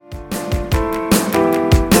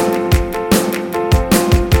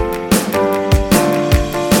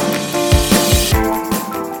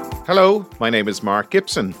Hello, my name is Mark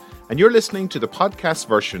Gibson, and you're listening to the podcast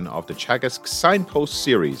version of the Teagasc Signpost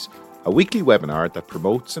series, a weekly webinar that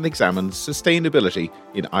promotes and examines sustainability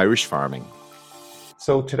in Irish farming.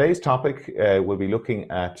 So today's topic, we'll be looking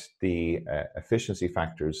at the efficiency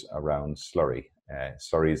factors around slurry.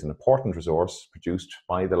 Slurry is an important resource produced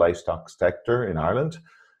by the livestock sector in Ireland.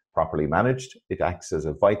 Properly managed, it acts as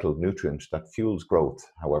a vital nutrient that fuels growth.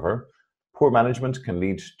 However, poor management can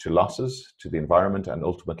lead to losses to the environment and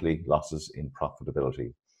ultimately losses in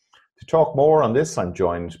profitability. To talk more on this, I'm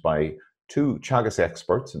joined by two Teagasc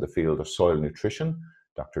experts in the field of soil nutrition,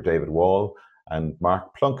 Dr. David Wall and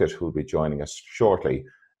Mark Plunkett, who will be joining us shortly.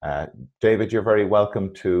 David, you're very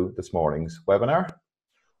welcome to this morning's webinar.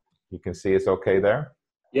 You can see us okay there?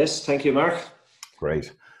 Yes, thank you, Mark.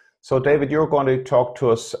 Great. So David, you're going to talk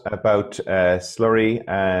to us about slurry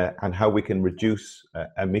and how we can reduce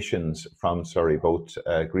emissions from slurry, both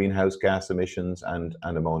greenhouse gas emissions and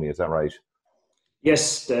ammonia. Is that right?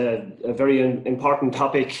 Yes, a very important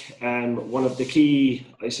topic, and one of the key,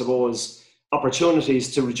 I suppose,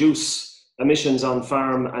 opportunities to reduce emissions on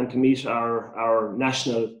farm and to meet our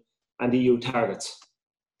national and EU targets.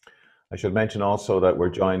 I should mention also that we're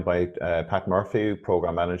joined by Pat Murphy,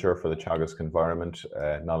 Programme Manager for the Teagasc Environment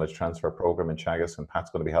Knowledge Transfer Programme in Teagasc, and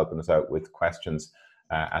Pat's going to be helping us out with questions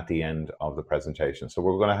at the end of the presentation. So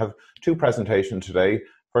we're going to have two presentations today.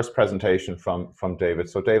 First presentation from David.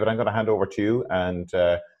 So David, I'm going to hand over to you and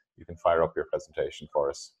you can fire up your presentation for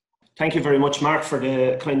us. Thank you very much, Mark, for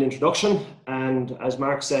the kind introduction. And as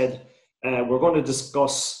Mark said, we're going to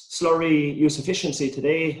discuss slurry use efficiency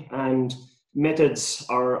today and methods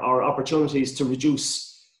or opportunities to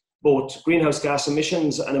reduce both greenhouse gas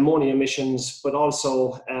emissions and ammonia emissions, but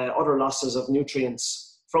also other losses of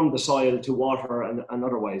nutrients from the soil to water and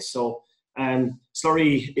otherwise. So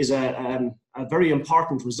slurry is a very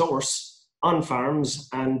important resource on farms,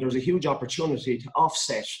 and there's a huge opportunity to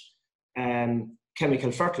offset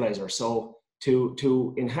chemical fertilizer. So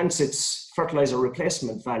to enhance its fertilizer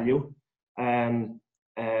replacement value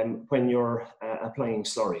when you're applying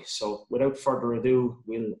slurry. So without further ado,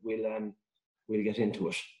 we'll get into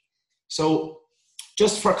it. So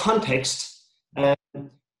just for context,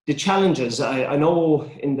 the challenges, I know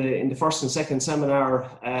in the first and second seminar,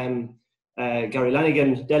 Gary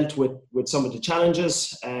Lanigan dealt with some of the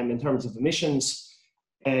challenges in terms of emissions.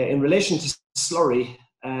 In relation to slurry,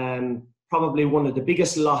 probably one of the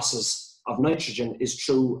biggest losses of nitrogen is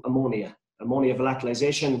through ammonia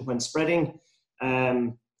volatilization when spreading.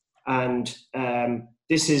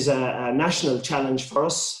 This is a national challenge for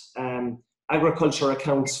us. Agriculture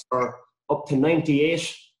accounts for up to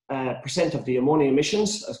 98% of the ammonia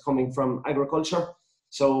emissions as coming from agriculture.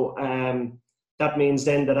 So that means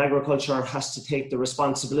then that agriculture has to take the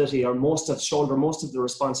responsibility or shoulder most of the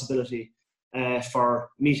responsibility for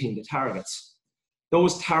meeting the targets.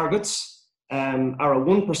 Those targets are a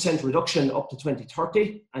 1% reduction up to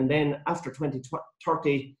 2030, and then after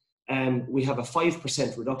 2030, we have a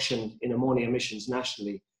 5% reduction in ammonia emissions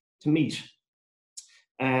nationally to meet.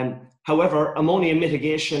 However, ammonia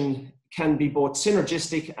mitigation can be both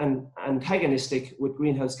synergistic and antagonistic with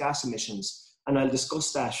greenhouse gas emissions, and I'll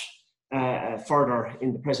discuss that further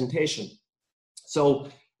in the presentation. So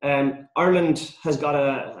Ireland has got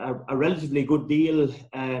a relatively good deal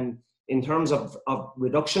in terms of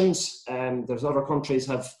reductions. There's other countries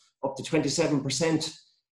have up to 27%.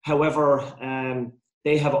 However,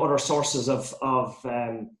 they have other sources of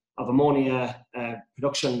ammonia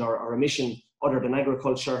production or emission other than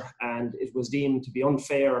agriculture, and it was deemed to be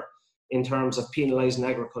unfair in terms of penalising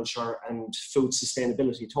agriculture and food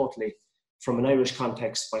sustainability totally from an Irish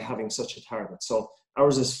context by having such a target. So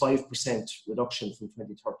ours is 5% reduction from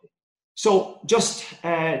 2030. So just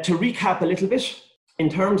to recap a little bit, in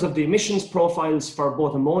terms of the emissions profiles for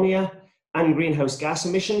both ammonia and greenhouse gas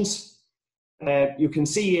emissions, you can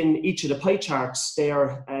see in each of the pie charts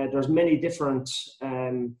there's many different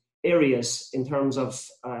areas in terms of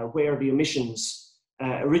where the emissions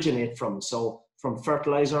originate from. So from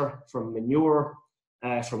fertilizer, from manure,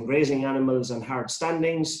 from grazing animals and hard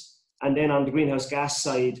standings. And then on the greenhouse gas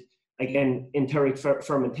side, again, enteric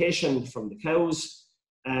fermentation from the cows,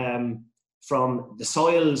 from the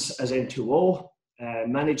soils as N2O,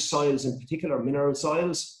 managed soils in particular, mineral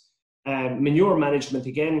soils, manure management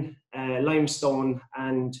again, limestone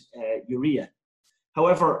and urea.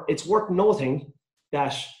 However, it's worth noting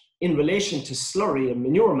that in relation to slurry and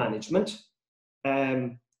manure management,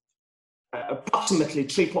 approximately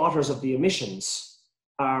 3/4 of the emissions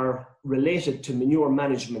are related to manure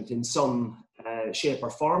management in some shape or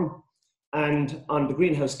form. And on the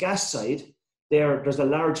greenhouse gas side, there's a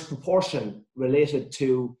large proportion related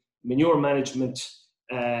to manure management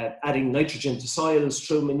adding nitrogen to soils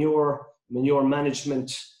through manure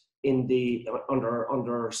management in the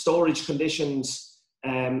under storage conditions,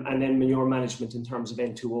 and then manure management in terms of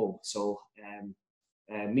N2O, so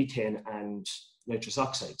methane and nitrous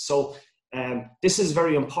oxide. So this is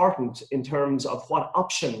very important in terms of what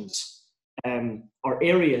options or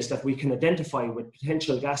areas that we can identify with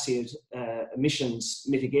potential gaseous emissions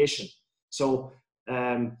mitigation. So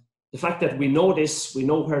the fact that we know this, we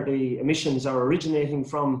know where the emissions are originating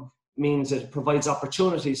from, means it provides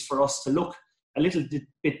opportunities for us to look a little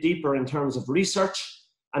bit deeper in terms of research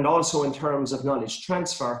and also in terms of knowledge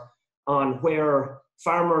transfer on where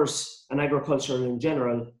farmers and agriculture in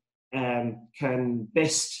general can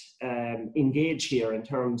best engage here in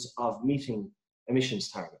terms of meeting emissions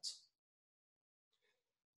targets.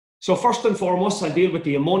 So first and foremost, I'll deal with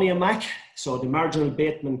the ammonia MAC, so the marginal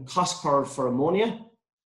abatement cost curve for ammonia.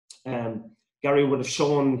 Gary would have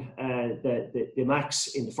shown the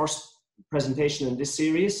MACs in the first presentation in this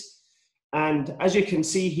series. And as you can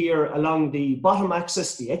see here along the bottom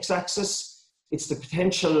axis, the x-axis, it's the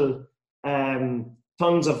potential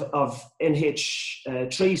tons of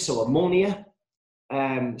NH3, so ammonia,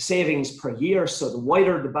 savings per year. So the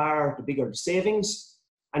wider the bar, the bigger the savings.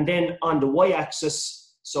 And then on the y-axis,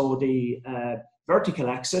 so the vertical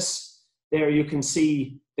axis, there you can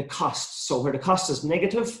see the cost. So where the cost is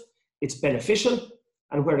negative, it's beneficial,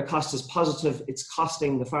 and where the cost is positive, it's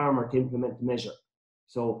costing the farmer to implement the measure.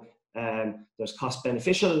 So there's cost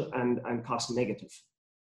beneficial and cost negative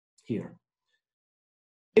here.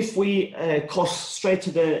 If we cut straight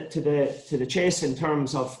to the chase in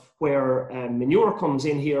terms of where manure comes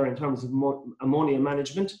in here in terms of ammonia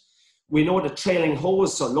management, we know that trailing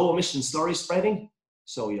hose, so low emission slurry spreading,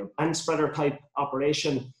 so your band spreader type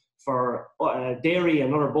operation for dairy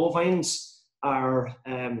and other bovines are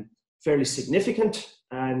fairly significant,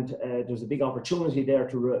 and there's a big opportunity there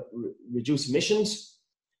to reduce emissions.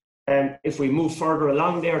 If we move further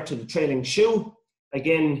along there to the trailing shoe,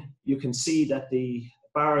 again, you can see that the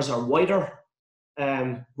bars are wider,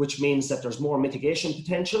 which means that there's more mitigation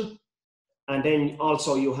potential. And then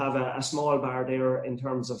also you have a small bar there in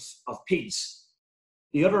terms of pigs.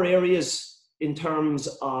 The other areas in terms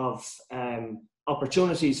of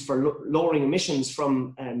opportunities for lowering emissions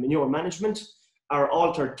from manure management are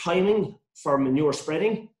altered timing for manure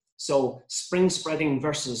spreading. So spring spreading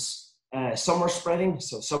versus summer spreading.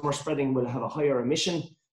 So summer spreading will have a higher emission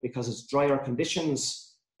because it's drier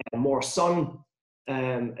conditions, more sun,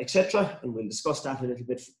 etc. And we'll discuss that a little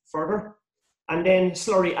bit further. And then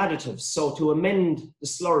slurry additives. So to amend the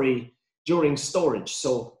slurry during storage,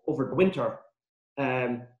 so over the winter,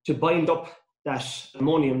 to bind up that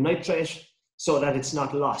ammonium nitrate so that it's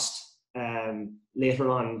not lost later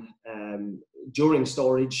on during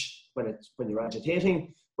storage when you're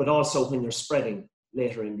agitating, but also when you're spreading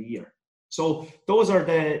later in the year. So those are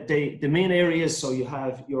the main areas. So you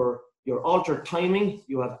have your altered timing,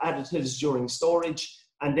 you have additives during storage,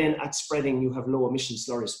 and then at spreading you have low emission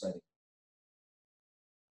slurry spreading.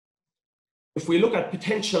 If we look at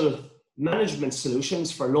potential management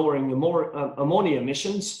solutions for lowering ammonia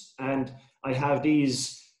emissions, and I have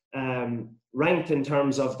these ranked in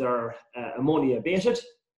terms of their ammonia abated,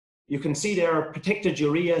 you can see there protected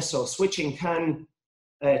urea, so switching CAN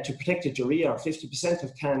to protected urea, or 50%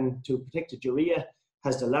 of CAN to protected urea,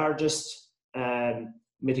 has the largest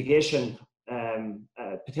mitigation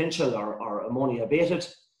potential or ammonia abated.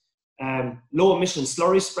 Low emission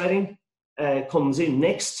slurry spreading comes in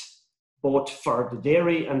next, both for the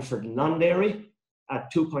dairy and for the non-dairy,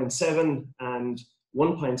 at 2.7 and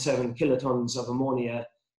 1.7 kilotons of ammonia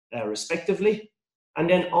respectively. And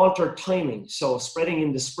then altered timing, so spreading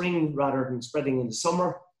in the spring rather than spreading in the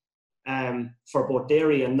summer, for both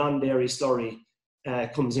dairy and non-dairy slurry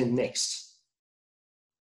comes in next.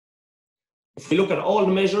 If we look at all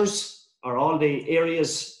the measures or all the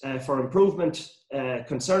areas for improvement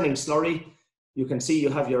concerning slurry, you can see you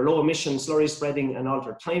have your low emission slurry spreading and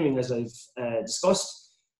altered timing, as I've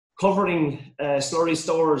discussed, covering slurry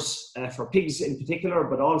stores for pigs in particular,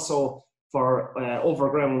 but also for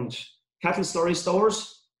overground cattle slurry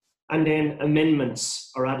stores. And then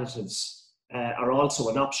amendments or additives are also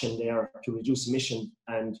an option there to reduce emission,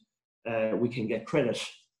 and we can get credit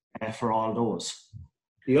for all those.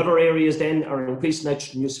 The other areas then are increased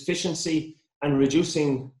nitrogen use efficiency and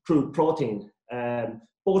reducing crude protein,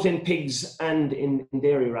 both in pigs and in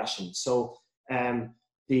dairy rations. So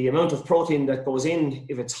the amount of protein that goes in,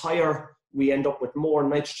 if it's higher, we end up with more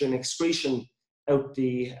nitrogen excretion out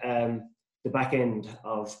the back end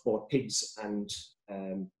of both pigs and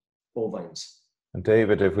bovines. And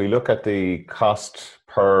David, if we look at the cost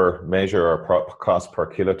per measure or cost per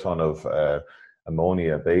kiloton of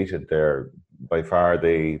ammonia abated there. By far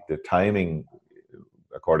the timing,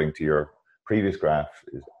 according to your previous graph,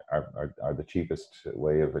 are the cheapest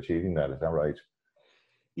way of achieving that. Is that right?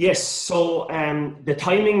 Yes. So the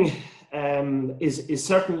timing is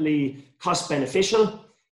certainly cost beneficial.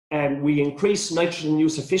 We increase nitrogen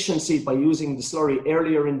use efficiency by using the slurry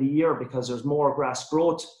earlier in the year because there's more grass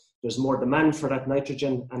growth, there's more demand for that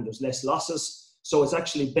nitrogen, and there's less losses. So it's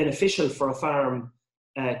actually beneficial for a farm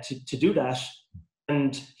to do that,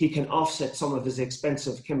 and he can offset some of his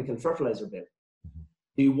expensive chemical fertilizer bill.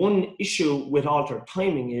 The one issue with altered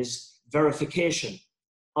timing is verification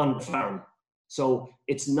on the farm. So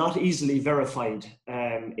it's not easily verified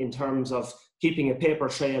in terms of keeping a paper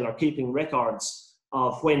trail or keeping records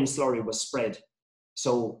of when slurry was spread.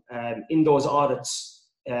 So in those audits,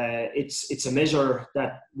 it's a measure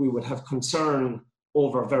that we would have concern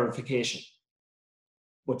over verification.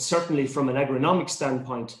 But certainly from an agronomic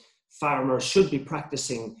standpoint, farmers should be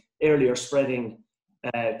practicing earlier spreading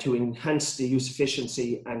to enhance the use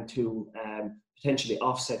efficiency and to potentially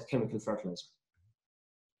offset chemical fertilizer.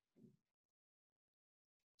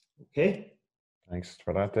 Okay. Thanks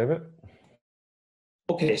for that, David.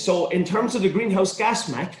 Okay, so in terms of the greenhouse gas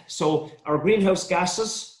MAC, so our greenhouse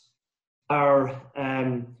gases are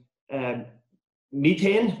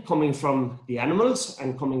methane coming from the animals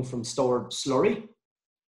and coming from stored slurry,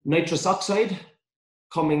 nitrous oxide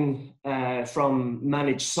coming from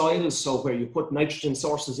managed soils, so where you put nitrogen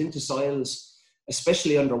sources into soils,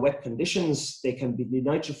 especially under wet conditions, they can be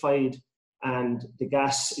denitrified, and the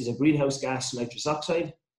gas is a greenhouse gas, nitrous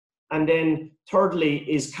oxide. And then thirdly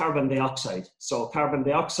is carbon dioxide. So carbon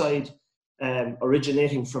dioxide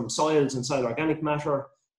originating from soils and soil organic matter,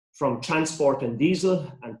 from transport and diesel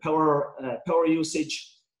and power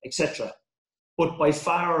usage, etc. But by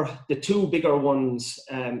far the two bigger ones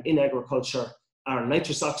in agriculture are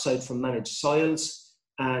nitrous oxide from managed soils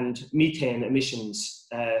and methane emissions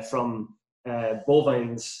from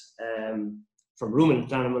bovines, from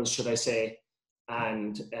ruminant animals, should I say,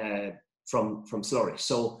 and from slurry.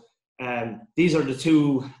 So these are the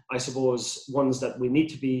two, I suppose, ones that we need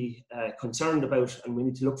to be concerned about, and we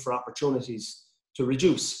need to look for opportunities to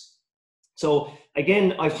reduce. So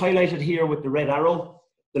again, I've highlighted here with the red arrow,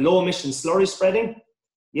 the low emission slurry spreading.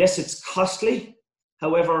 Yes, it's costly.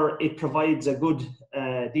 However, it provides a good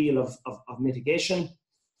deal of mitigation.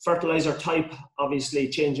 Fertilizer type, obviously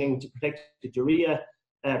changing to protected urea,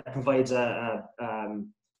 provides a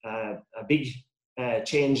big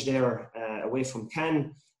change there away from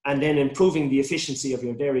CAN. And then improving the efficiency of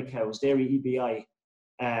your dairy cows, dairy EBI,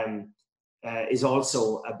 is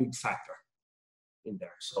also a big factor in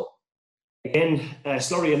there. So again,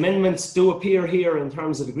 slurry amendments do appear here in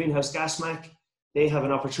terms of the greenhouse gas MAC. They have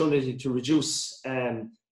an opportunity to reduce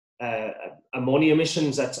ammonia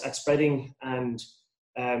emissions at spreading. And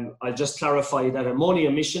I'll just clarify that ammonia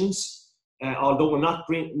emissions, although we're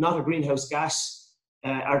not a greenhouse gas,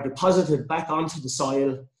 are deposited back onto the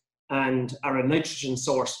soil and are a nitrogen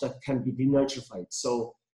source that can be denitrified.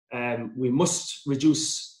 So we must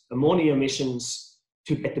reduce ammonia emissions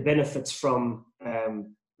to get the benefits from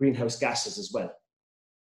greenhouse gases as well.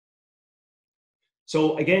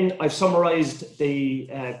 So again, I've summarized the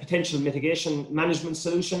potential mitigation management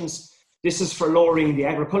solutions. This is for lowering the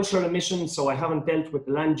agricultural emissions. So I haven't dealt with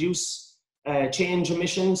the land use change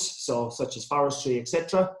emissions, so such as forestry,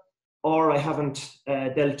 etc. Or I haven't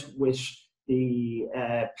dealt with the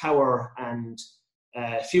power and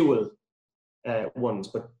fuel ones,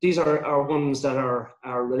 but these are ones that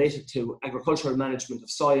are related to agricultural management of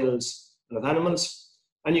soils and of animals.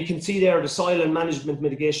 And you can see there the soil and management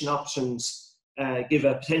mitigation options give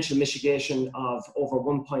a potential mitigation of over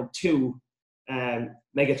 1.2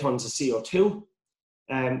 megatons of CO2.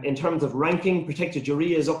 In terms of ranking, protected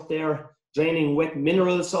urea is up there, draining wet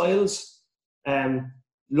mineral soils.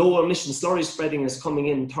 Low emission slurry spreading is coming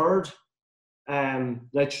in third.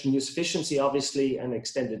 Nitrogen use efficiency, obviously, and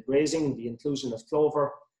extended grazing, the inclusion of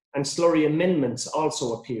clover, and slurry amendments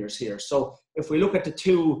also appears here. So if we look at the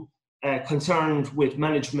two concerned with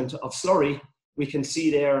management of slurry, we can see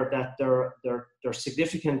there that they're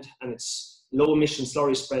significant, and it's low emission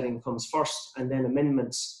slurry spreading comes first, and then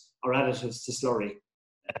amendments or additives to slurry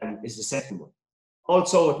is the second one.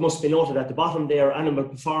 Also, it must be noted at the bottom there, animal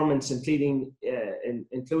performance, including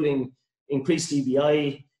increased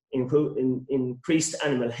EBI, increased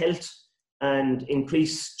animal health, and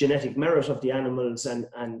increased genetic merit of the animals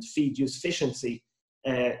and feed use efficiency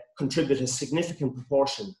contribute a significant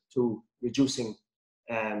proportion to reducing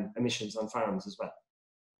emissions on farms as well.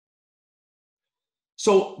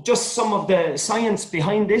 So just some of the science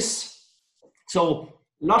behind this. So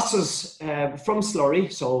losses from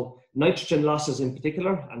slurry, so nitrogen losses in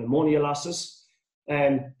particular, and ammonia losses,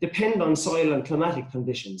 depend on soil and climatic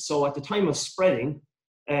conditions. So at the time of spreading,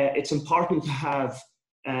 it's important to have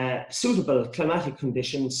suitable climatic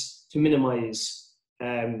conditions to minimize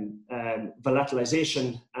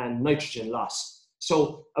volatilization and nitrogen loss.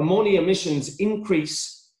 So ammonia emissions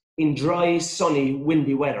increase in dry, sunny,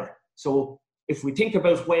 windy weather. So if we think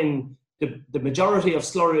about when the majority of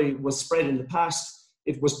slurry was spread in the past,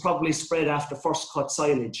 it was probably spread after first cut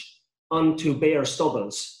silage onto bare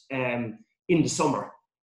stubbles in the summer.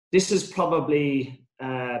 This is probably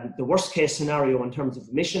the worst case scenario in terms of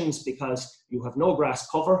emissions, because you have no grass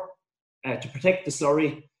cover to protect the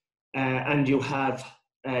slurry, and you have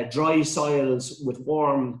dry soils with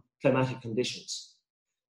warm climatic conditions.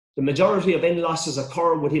 The majority of N losses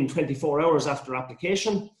occur within 24 hours after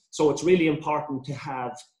application, so it's really important to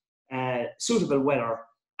have suitable weather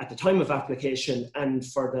at the time of application and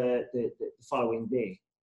for the following day.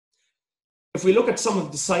 If we look at some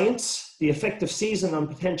of the science, the effective season on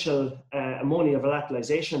potential ammonia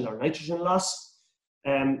volatilization or nitrogen loss,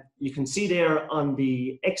 you can see there on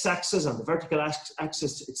the x-axis, on the vertical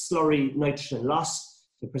axis, it's slurry nitrogen loss,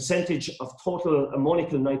 the percentage of total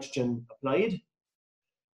ammonical nitrogen applied.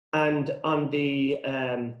 And on the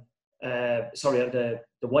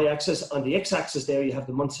y-axis, on the x-axis there, you have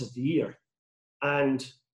the months of the year. And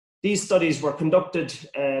these studies were conducted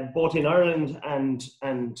both in Ireland and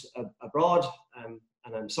abroad, and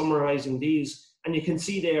I'm summarizing these. And you can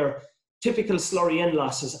see there, typical slurry N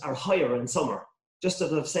losses are higher in summer. Just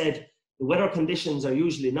as I've said, the weather conditions are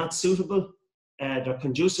usually not suitable. They're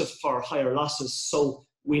conducive for higher losses. So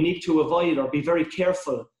we need to avoid or be very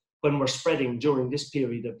careful when we're spreading during this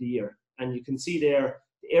period of the year. And you can see there,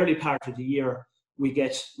 the early part of the year, we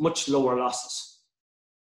get much lower losses.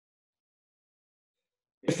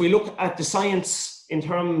 If we look at the science in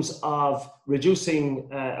terms of reducing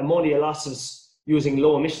ammonia losses using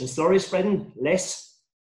low emission slurry spreading, less.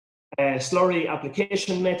 Slurry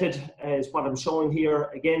application method is what I'm showing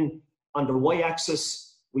here. Again, on the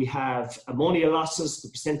y-axis, we have ammonia losses, the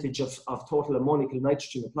percentage of total ammonical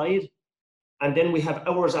nitrogen applied. And then we have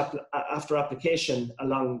hours after application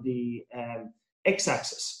along the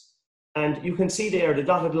x-axis. And you can see there the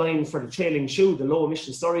dotted line for the trailing shoe, the low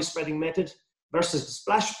emission slurry spreading method, versus the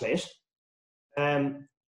splash plate.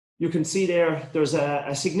 You can see there's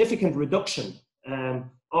a significant reduction,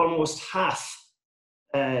 almost half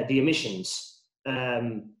the emissions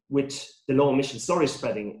with the low emission slurry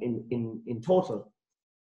spreading in total.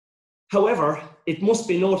 However, it must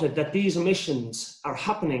be noted that these emissions are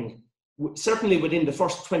happening certainly within the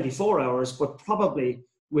first 24 hours, but probably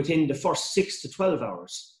within the first 6 to 12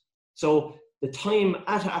 hours. So the time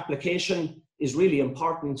at application is really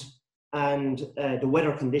important, and the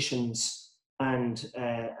weather conditions and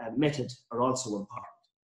method are also important.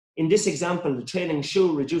 In this example, the trailing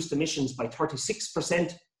shoe reduced emissions by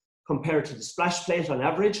 36% compared to the splash plate on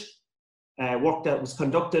average. Work that was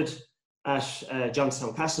conducted at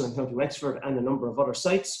Johnstown Castle in County Wexford and a number of other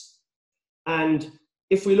sites. And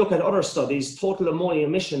if we look at other studies, total ammonia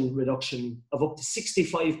emission reduction of up to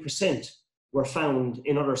 65% were found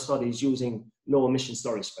in other studies using low emission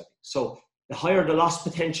slurry spreading. So the higher the loss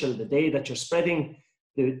potential the day that you're spreading,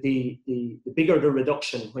 the bigger the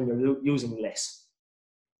reduction when you're using less.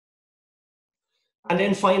 And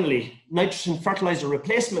then finally, nitrogen fertilizer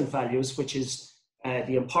replacement values, which is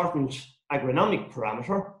the important agronomic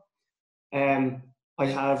parameter. I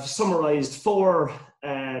have summarized 4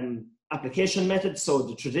 application methods. So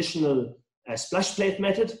the traditional splash plate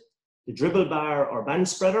method, the dribble bar or band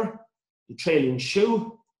spreader, the trailing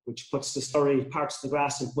shoe, which puts the slurry, parts of the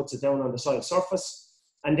grass and puts it down on the soil surface,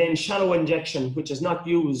 and then shallow injection, which is not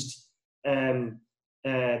used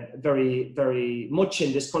very, very much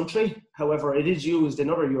in this country. However, it is used in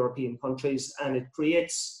other European countries, and it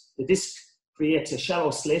creates, the disc creates a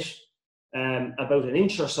shallow slit about an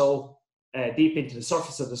inch or so deep into the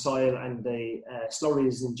surface of the soil, and the slurry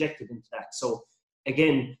is injected into that. So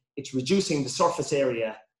again, it's reducing the surface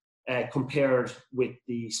area compared with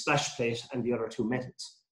the splash plate and the other 2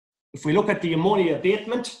 methods. If we look at the ammonia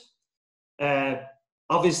abatement,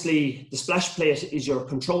 obviously the splash plate is your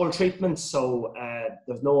control treatment, so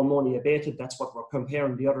there's no ammonia abated. That's what we're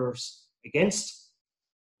comparing the others against.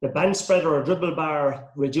 The band spreader or dribble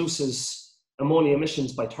bar reduces ammonia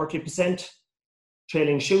emissions by 30%,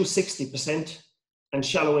 trailing shoe 60%, and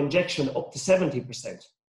shallow injection up to 70%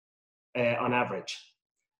 on average.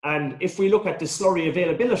 And if we look at the slurry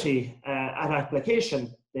availability at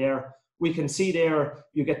application there, we can see there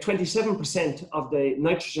you get 27% of the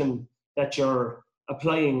nitrogen that you're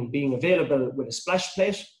applying being available with a splash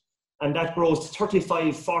plate, and that grows to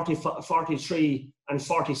 35, 40, 43, and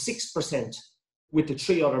 46% with the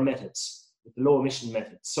three other methods, with the low emission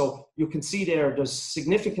methods. So you can see there's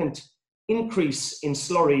significant increase in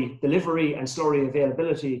slurry delivery and slurry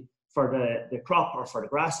availability for the crop or for the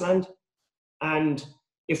grassland. And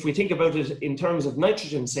if we think about it in terms of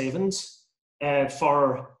nitrogen savings,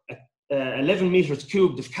 for 11 meters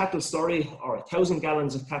cubed of cattle slurry or 1,000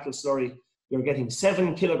 gallons of cattle slurry, you're getting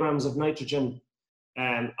 7 kilograms of nitrogen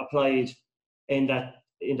applied in that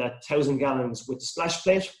 1,000 gallons with the splash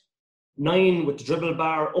plate, 9 with the dribble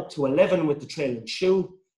bar, up to 11 with the trailing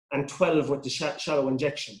shoe, and 12 with the shallow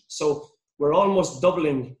injection. So we're almost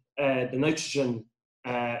doubling the nitrogen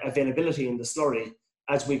availability in the slurry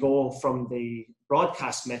as we go from the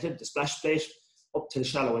broadcast method, the splash plate, up to the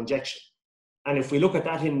shallow injection. And if we look at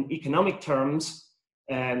that in economic terms,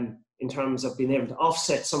 in terms of being able to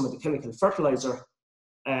offset some of the chemical fertilizer,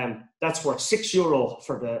 that's worth €6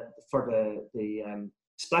 for the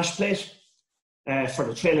splash plate. For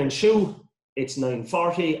the trailing shoe, it's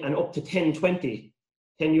 €9.40, and up to €10.20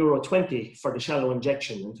 for the shallow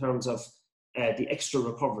injection in terms of the extra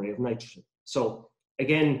recovery of nitrogen. So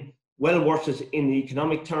again, well worth it in the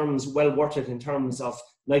economic terms, well worth it in terms of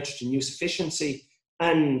nitrogen use efficiency,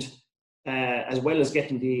 and as well as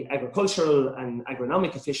getting the agricultural and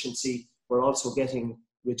agronomic efficiency, we're also getting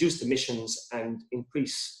reduced emissions and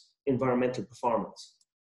increased environmental performance.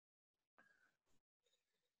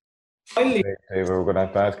 Finally, David, we're going to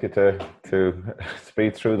have to ask you to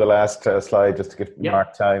speed through the last slide just to give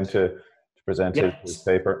Mark time to present his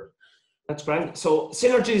paper. That's grand. So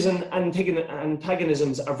synergies and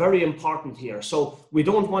antagonisms are very important here. So we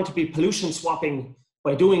don't want to be pollution swapping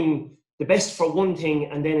by doing the best for one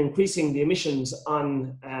thing and then increasing the emissions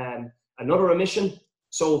on another emission.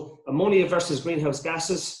 So ammonia versus greenhouse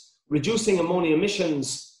gases, reducing ammonia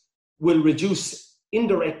emissions will reduce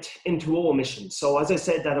indirect N2O emissions. So as I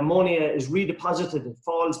said, that ammonia is redeposited, it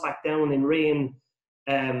falls back down in rain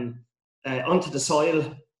onto the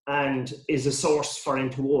soil and is a source for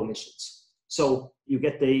N2O emissions. So you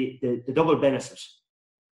get the double benefit.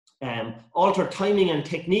 Alter timing and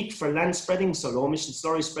technique for land spreading, so low emission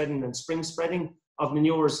slurry spreading and spring spreading of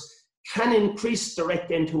manures can increase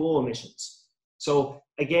direct N2O emissions. So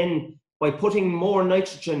again, by putting more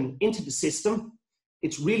nitrogen into the system,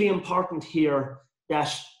 it's really important here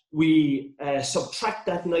that we subtract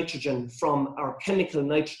that nitrogen from our chemical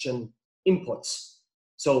nitrogen inputs.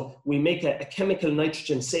 So we make a chemical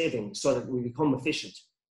nitrogen saving so that we become efficient.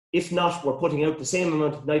 If not, we're putting out the same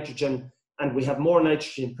amount of nitrogen and we have more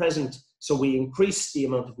nitrogen present, so we increase the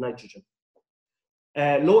amount of nitrogen.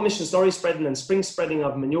 Low emission slurry spreading and spring spreading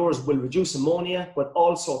of manures will reduce ammonia, but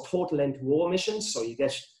also total N2O emissions, so you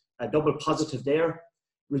get a double positive there.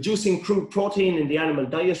 Reducing crude protein in the animal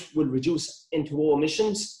diet will reduce N2O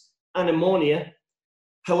emissions and ammonia.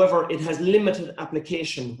 However, it has limited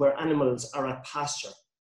application where animals are at pasture.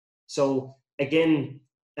 So again,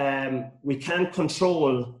 we can't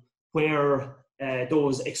control where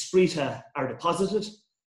those excreta are deposited.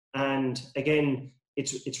 And again,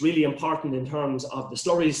 it's really important in terms of the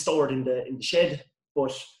slurry stored in the shed,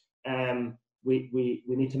 but we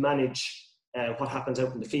need to manage what happens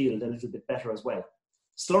out in the field a little bit better as well.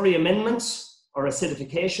 Slurry amendments or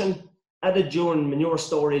acidification added during manure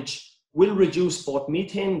storage will reduce both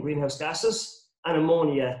methane, greenhouse gases, and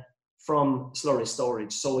ammonia from slurry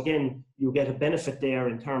storage. So again, you get a benefit there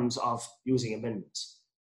in terms of using amendments.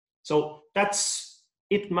 So that's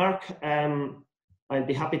it, Mark. I'll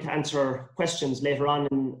be happy to answer questions later on.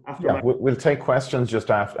 After we'll take questions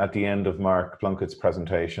just at the end of Mark Plunkett's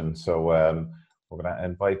presentation. So we're going to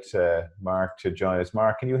invite Mark to join us.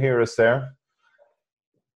 Mark, can you hear us there?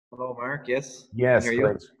 Hello, Mark. Yes. Yes,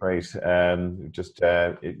 great.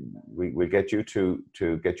 We'll get you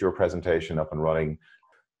to get your presentation up and running.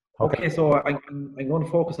 Okay, so I'm going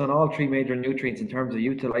to focus on all three major nutrients in terms of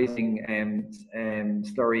utilizing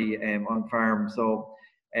slurry on farm. So,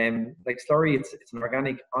 like slurry, it's an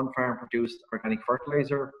organic, on-farm produced organic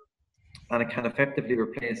fertilizer, and it can effectively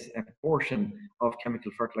replace a portion of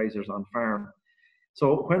chemical fertilizers on farm.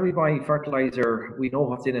 So when we buy fertilizer, we know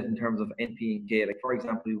what's in it in terms of NP and K. Like for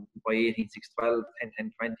example, we buy 18, 6, 12, 10,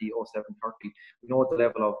 10, 20, 07, 30. We know the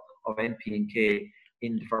level of NP and K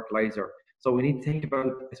in the fertilizer. So we need to think about,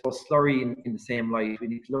 I suppose, slurry in the same light. We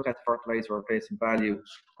need to look at the fertilizer replacement value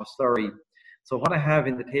of slurry. So what I have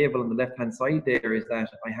in the table on the left-hand side there is that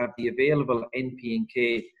I have the available NP and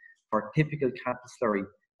K for typical cattle slurry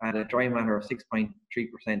at a dry matter of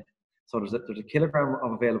 6.3%. So there's a kilogram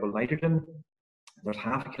of available nitrogen, there's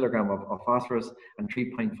half a kilogram of phosphorus, and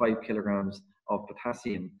 3.5 kilograms of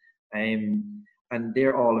potassium. And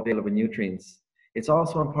they're all available nutrients. It's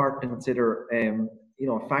also important to consider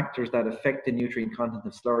factors that affect the nutrient content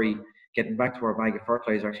of slurry. Getting back to our bag of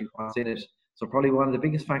fertilizer, actually what's in it. So probably one of the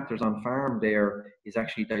biggest factors on farm there is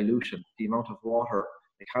actually dilution, the amount of water,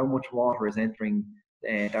 like how much water is entering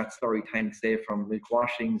that slurry tank, say from milk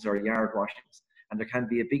washings or yard washings. And there can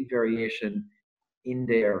be a big variation in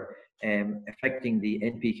there affecting the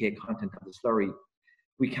NPK content of the slurry.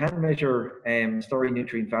 We can measure slurry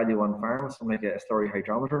nutrient value on farm, something like a slurry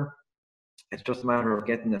hydrometer. It's just a matter of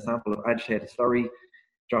getting a sample of agitated slurry,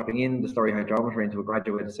 dropping in the slurry hydrometer into a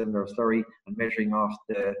graduated cylinder of slurry and measuring off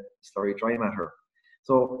the slurry dry matter.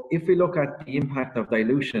 So if we look at the impact of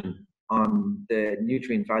dilution on the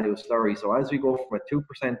nutrient value of slurry, so as we go from a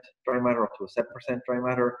 2% dry matter up to a 7% dry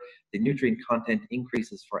matter, the nutrient content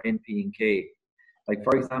increases for NP and K. Like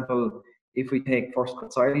for example, if we take first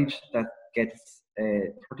cut silage, that gets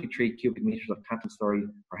 33 cubic meters of cattle slurry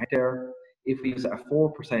per hectare. If we use a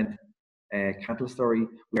 4% cattle slurry,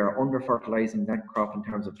 we are under fertilizing that crop in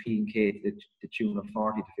terms of P and K to the tune of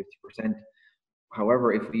 40 to 50%.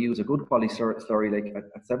 However, if we use a good quality slurry, like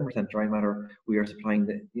at 7% dry matter, we are supplying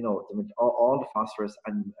all the phosphorus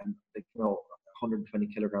and 120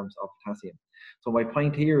 kilograms of potassium. So my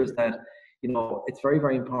point here is that it's very,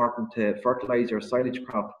 very important to fertilize your silage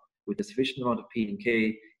crop with a sufficient amount of P and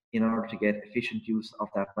K in order to get efficient use of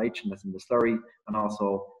that nitrogen that's in the slurry and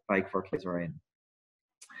also bag fertilizer in.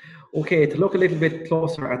 Okay, to look a little bit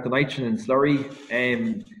closer at the nitrogen in slurry,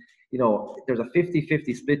 there's a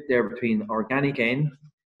 50-50 split there between organic N,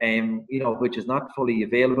 which is not fully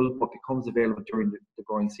available but becomes available during the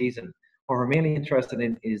growing season. What we're mainly interested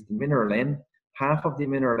in is the mineral N. Half of the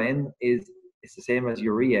mineral N is the same as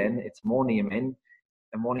urea N, it's ammonium N.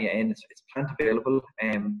 Ammonia N, it's plant available,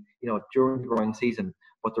 during the growing season,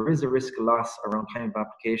 but there is a risk of loss around time of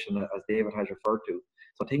application, as David has referred to.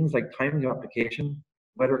 So things like timing of application,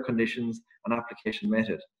 weather conditions, and application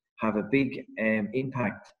method have a big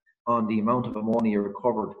impact on the amount of ammonia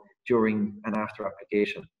recovered during and after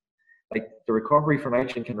application. Like the recovery for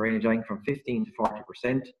nitrogen can range from 15 to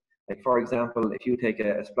 40%. Like for example, if you take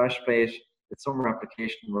a splash plate with summer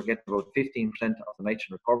application, we're getting about 15% of the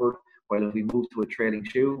nitrogen recovered, while if we move to a trailing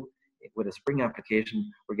shoe with a spring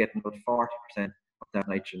application, we're getting about 40% of that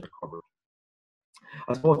nitrogen recovered.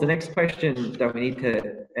 I suppose the next question that we need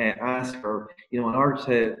to ask, or in order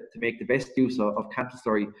to make the best use of cattle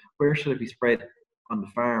slurry, where should it be spread on the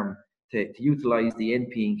farm to utilize the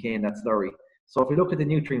NP and K in that slurry? So if we look at the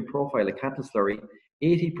nutrient profile of cattle slurry,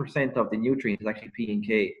 80% of the nutrient is actually P and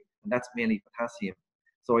K, and that's mainly potassium.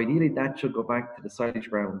 So ideally that should go back to the silage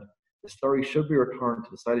ground. The slurry should be returned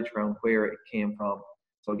to the silage ground where it came from.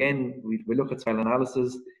 So again, we look at soil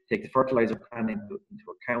analysis, take the fertilizer plan into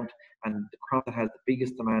account, and the crop that has the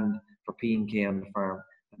biggest demand for P and K on the farm,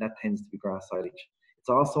 and that tends to be grass silage. It's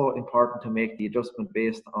also important to make the adjustment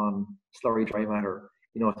based on slurry dry matter,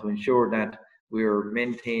 to ensure that we're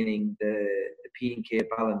maintaining the P and K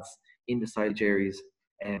balance in the silage areas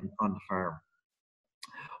on the farm.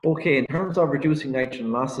 Okay, in terms of reducing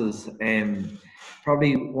nitrogen losses,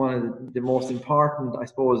 probably one of the most important, I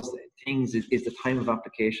suppose, things is the time of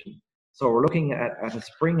application. So we're looking at a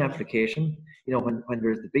spring application, when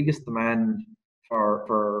there's the biggest demand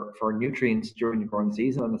for nutrients during the growing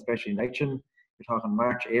season, and especially nitrogen. We're talking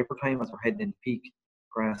March, April time as we're heading into peak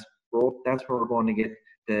grass growth. That's where we're going to get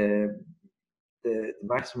the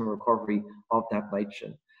maximum recovery of that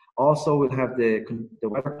nitrogen. Also, we'll have the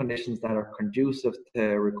weather conditions that are conducive to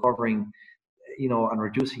recovering, and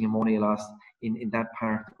reducing ammonia loss in that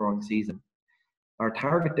part of the growing season. Our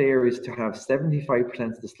target there is to have 75%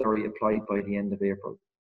 of the slurry applied by the end of April.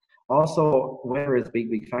 Also, weather is a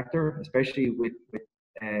big factor, especially with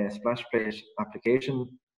splash plate application.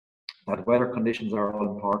 That weather conditions are all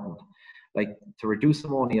important. Like to reduce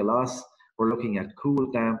ammonia loss, we're looking at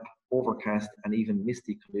cool, damp, overcast, and even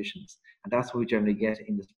misty conditions, and that's what we generally get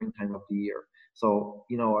in the springtime of the year. So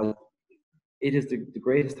it is the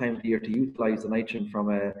greatest time of the year to utilize the nitrogen from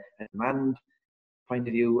a demand point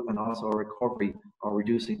of view, and also a recovery or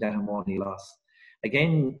reducing that ammonia loss.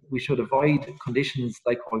 Again, we should avoid conditions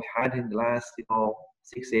like what we've had in the last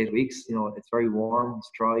 6 to 8 weeks. It's very warm, it's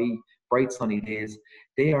dry, bright sunny days.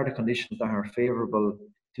 They are the conditions that are favorable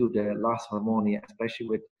to the loss of ammonia, especially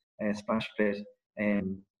with splash plate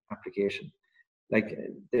application. Like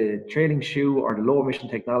the trailing shoe or the low emission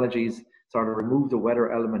technologies sort of remove the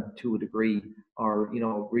weather element to a degree, or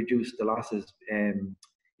reduce the losses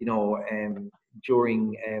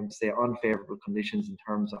during say unfavorable conditions in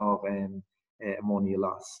terms of ammonia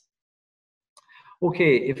loss.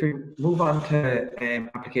 Okay, if we move on to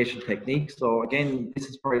application techniques. So again, this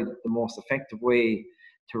is probably the most effective way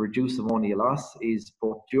to reduce ammonia loss is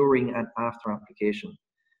both during and after application.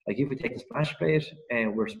 Like if we take a splash plate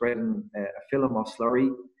and we're spreading a film of slurry,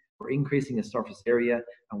 we're increasing the surface area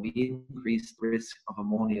and we increase the risk of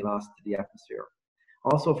ammonia loss to the atmosphere.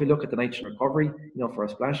 Also, if we look at the nitrogen recovery, for a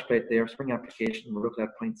splash plate there, spring application, we're looking at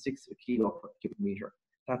 0.6 of a kilo per cubic meter.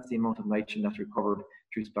 That's the amount of nitrogen that's recovered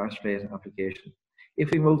through splash plate application. If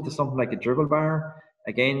we move to something like a dribble bar,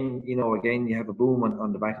 again, you have a boom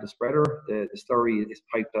on the back of the spreader, the slurry is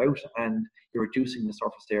piped out and you're reducing the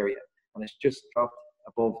surface area and it's just dropped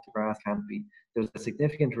above the grass canopy. There's a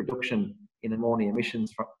significant reduction in ammonia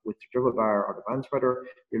emissions with the dribble bar or the band spreader.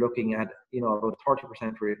 You're looking at about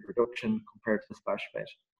 30% reduction compared to the splash plate,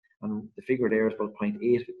 and the figure there is about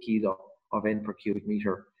 0.8 kilo of N per cubic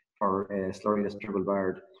meter for slurry that's dribble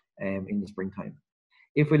barred in the springtime.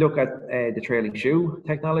 If we look at the trailing shoe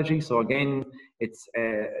technology, so again, it's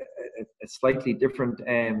a slightly different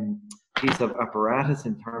piece of apparatus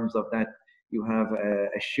in terms of that you have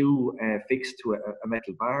a shoe fixed to a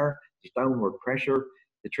metal bar. There's downward pressure.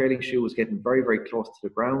 The trailing shoe is getting very, very close to the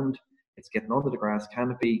ground. It's getting under the grass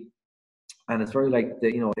canopy, and it's very like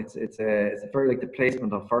it's very like the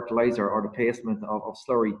placement of fertilizer or the placement of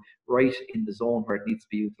slurry right in the zone where it needs to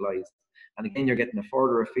be utilized. And again, you're getting a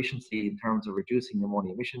further efficiency in terms of reducing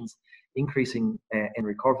ammonia emissions, increasing in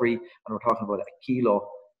recovery, and we're talking about a kilo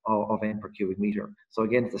of N per cubic meter. So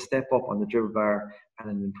again, it's a step up on the dribble bar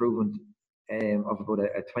and an improvement of about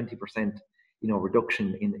a 20%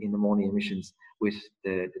 reduction in ammonia emissions with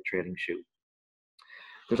the trailing shoe.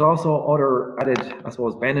 There's also other added, I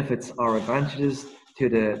suppose, benefits or advantages to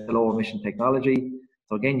the low emission technology.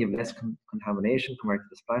 So again, you have less contamination compared to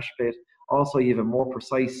the splash plate. Also, you have a more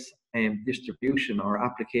precise distribution or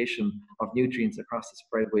application of nutrients across the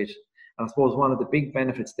spread weight. And I suppose one of the big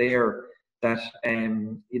benefits there that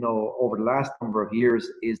over the last number of years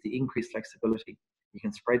is the increased flexibility. You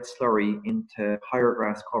can spread slurry into higher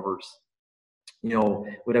grass covers,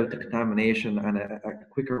 without the contamination, and a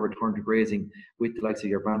quicker return to grazing with the likes of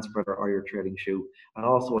your band spreader or your trailing shoe. And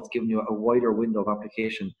also it's giving you a wider window of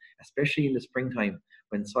application, especially in the springtime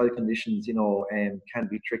when soil conditions, can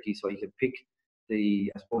be tricky. So you can pick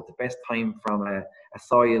the best time from a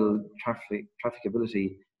soil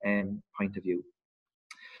trafficability point of view.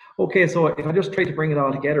 Okay, so if I just try to bring it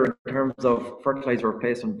all together in terms of fertilizer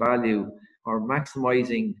replacement value or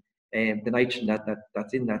maximizing the nitrogen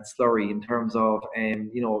that's in that slurry in terms of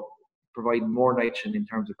providing more nitrogen in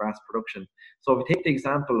terms of grass production. So if we take the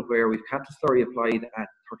example where we've cattle slurry applied at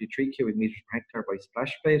 33 cubic meters per hectare by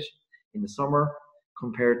splash plate in the summer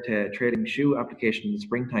compared to trailing shoe application in the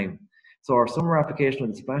springtime. So our summer application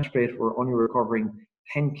with the splash plate, we're only recovering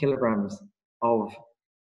 10 kilograms of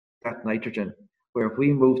that nitrogen, where if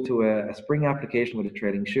we move to a spring application with a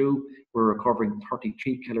trailing shoe, we're recovering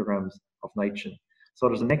 33 kilograms of nitrogen. So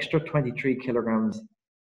there's an extra 23 kilograms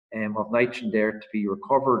of nitrogen there to be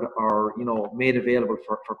recovered or made available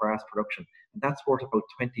for grass production, and that's worth about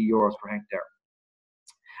 20 euros per hectare.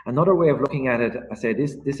 Another way of looking at it, I say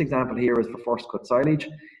this example here is for first cut silage.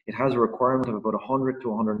 It has a requirement of about 100 to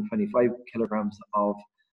 125 kilograms of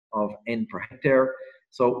N per hectare.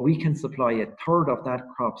 So we can supply a third of that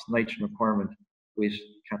crop's nitrogen requirement with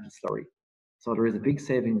cattle slurry. So there is a big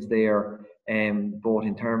savings there, both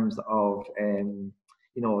in terms of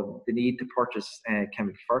the need to purchase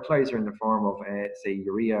chemical fertilizer in the form of say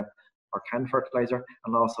urea or canned fertilizer,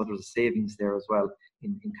 and also there's a savings there as well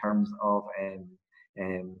in terms of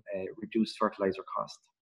reduced fertilizer cost.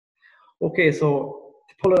 Okay, so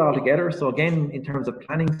to pull it all together, so again, in terms of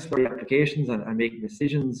planning slurry applications and making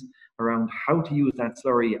decisions around how to use that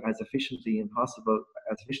slurry as efficiently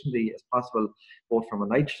as possible, both from a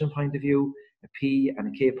nitrogen point of view, a P and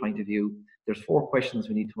a K point of view, there's 4 questions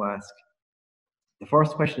we need to ask. The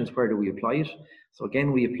first question is, where do we apply it? So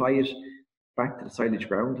again, we apply it back to the silage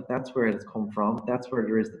ground. That's where it's come from. That's where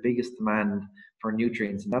there is the biggest demand for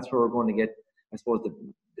nutrients, and that's where we're going to get, I suppose,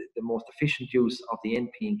 the most efficient use of the N,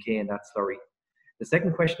 P, and K in that slurry. The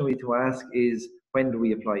second question we need to ask is, when do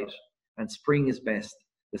we apply it? And spring is best.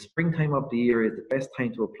 The springtime of the year is the best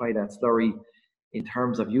time to apply that slurry in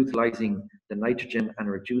terms of utilizing the nitrogen and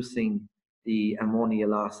reducing the ammonia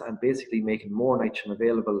loss and basically making more nitrogen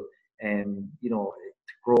available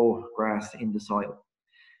to grow grass in the soil.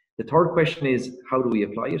 The third question is, how do we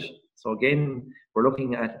apply it? So again, we're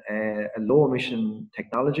looking at a low emission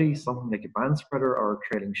technology, something like a band spreader or a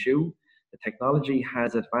trailing shoe. The technology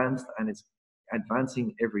has advanced and it's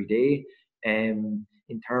advancing every day in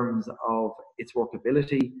terms of its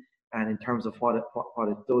workability and in terms of what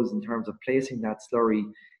it does in terms of placing that slurry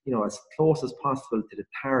as close as possible to the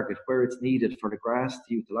target where it's needed for the grass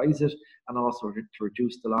to utilize it, and also to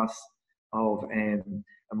reduce the loss of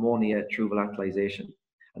ammonia through volatilization.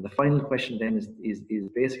 And the final question then is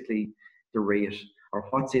basically the rate, or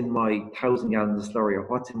what's in my 1,000 gallons of slurry, or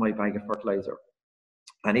what's in my bag of fertilizer.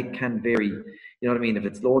 And it can vary. You know what I mean? If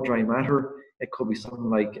it's low dry matter, it could be something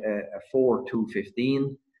like a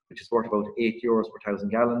 4,215, which is worth about €8 per 1,000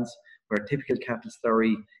 gallons, where a typical capital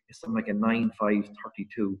slurry is something like a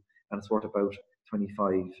 9,532, and it's worth about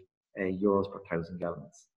 €25 per 1,000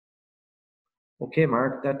 gallons. Okay,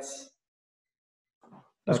 Mark, that's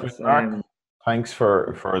great, Mark. Thanks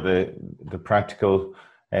for the practical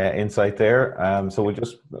insight there. So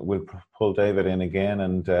we'll pull David in again,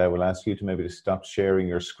 and we'll ask you to maybe stop sharing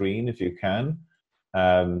your screen if you can.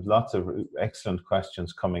 Lots of excellent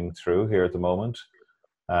questions coming through here at the moment.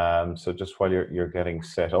 So just while you're getting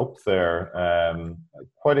set up there,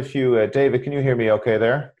 quite a few. David, can you hear me okay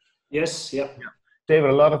there? Yes, yep.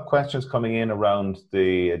 David, a lot of questions coming in around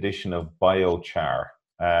the addition of biochar.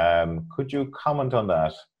 Could you comment on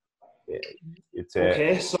that?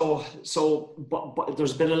 Okay, so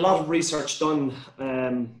there's been a lot of research done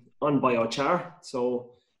on biochar.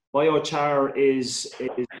 So biochar is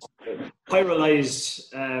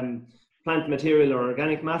pyrolyzed plant material or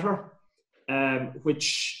organic matter,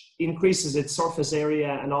 which increases its surface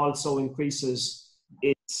area and also increases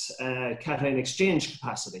its cation exchange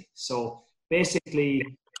capacity. So basically,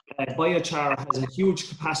 biochar has a huge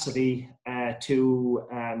capacity to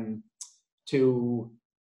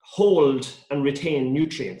hold and retain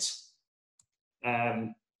nutrients.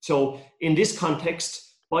 So in this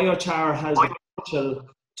context, biochar has the potential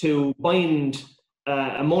to bind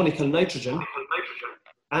ammonical nitrogen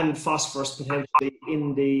and phosphorus potentially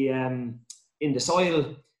in the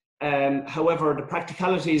soil. However, the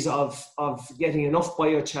practicalities of getting enough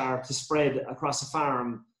biochar to spread across a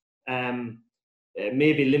farm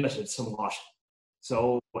may be limited somewhat.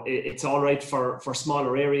 So it's all right for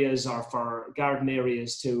smaller areas or for garden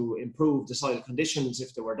areas to improve the soil conditions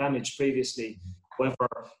if they were damaged previously. However,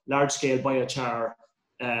 large-scale biochar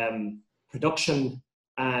production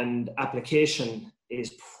and application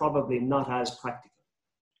is probably not as practical.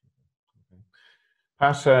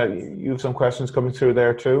 Pat, you have some questions coming through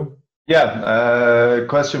there too? Yeah,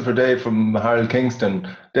 question for Dave from Harold Kingston.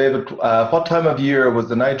 David, what time of year was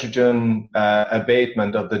the nitrogen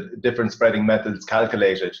abatement of the different spreading methods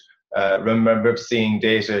calculated? Remember seeing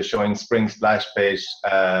data showing spring splash rate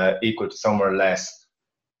equal to some or less.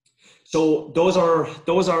 So those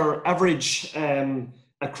are average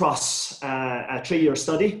across a 3-year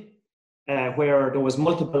study where there was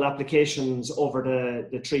multiple applications over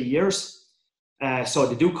the 3 years. So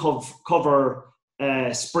they do cover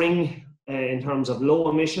spring in terms of low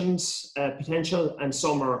emissions potential and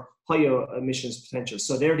summer higher emissions potential.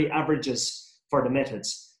 So they're the averages for the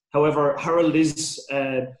methods. However, Harold is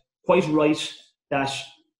quite right that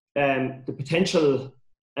the potential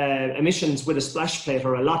emissions with a splash plate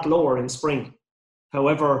are a lot lower in spring.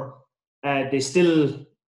 However,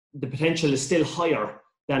 the potential is still higher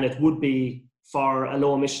than it would be for a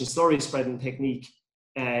low emission slurry spreading technique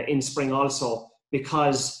in spring also,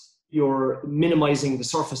 because you're minimizing the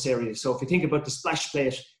surface area. So if you think about the splash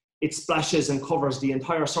plate, it splashes and covers the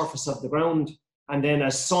entire surface of the ground. And then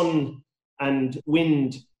as sun and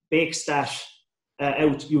wind bakes that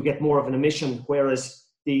out, you get more of an emission. Whereas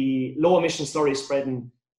the low emission slurry spreading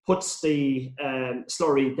puts the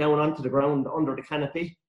slurry down onto the ground under the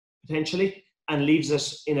canopy, potentially, and leaves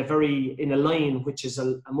it in a line which is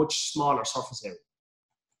a much smaller surface area.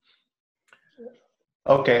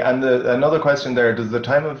 Okay, and another question there, does the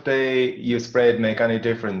time of day you sprayed make any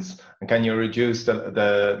difference? And can you reduce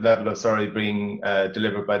the level of slurry being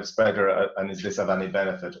delivered by the spreader, and is this of any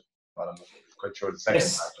benefit? Well, I'm quite sure the second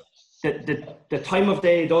part. The time of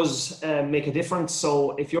day does make a difference.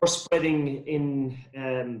 So if you're spreading in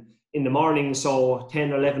the morning, so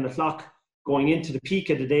 10 or 11 o'clock, going into the peak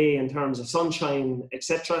of the day in terms of sunshine,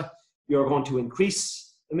 etc., you're going to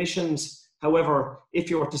increase emissions. However, if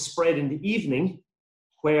you were to spread in the evening,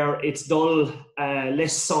 where it's dull,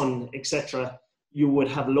 less sun, etc., you would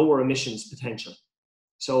have lower emissions potential.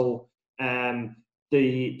 So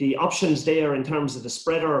the options there in terms of the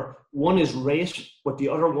spreader, one is rate, but the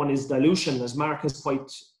other one is dilution, as Mark has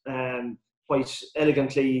quite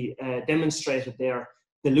elegantly demonstrated there.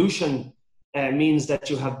 Dilution means that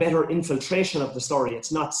you have better infiltration of the slurry.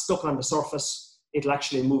 It's not stuck on the surface. It'll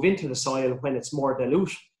actually move into the soil when it's more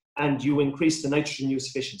dilute, and you increase the nitrogen use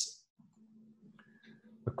efficiency.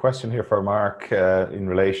 A question here for Mark in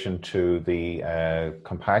relation to the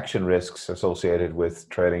compaction risks associated with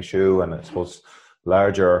trailing shoe and I suppose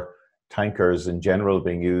larger tankers in general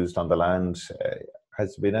being used on the land.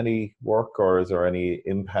 Has there been any work or is there any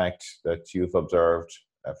impact that you've observed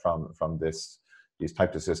from this these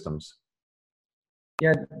types of systems?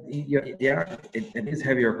 Yeah, it is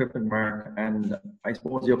heavier equipment, Mark, and I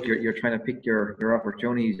suppose you're trying to pick your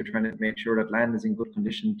opportunities. You're trying to make sure that land is in good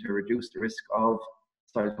condition to reduce the risk of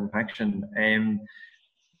soil compaction.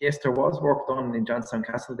 Yes, there was work done in Johnstown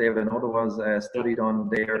Castle, David. I know there was a study done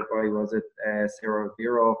there by, was it Sarah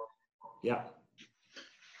Bureau? Yeah.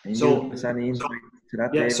 Can you give us any insight to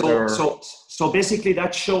that, David? So basically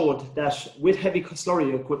that showed that with heavy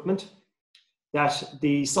slurry equipment, that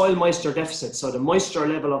the soil moisture deficit, so the moisture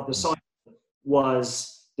level of the soil,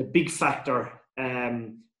 was the big factor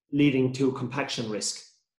leading to compaction risk.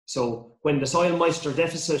 So when the soil moisture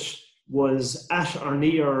deficit was at or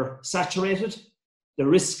near saturated, the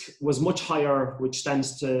risk was much higher, which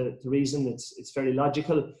stands to reason. It's very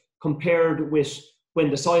logical, compared with when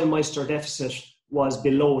the soil moisture deficit was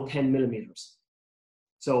below 10 millimeters.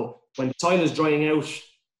 So when the soil is drying out,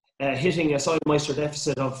 hitting a soil moisture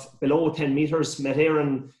deficit of below 10 meters, Met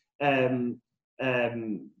Éireann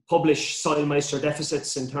publish soil moisture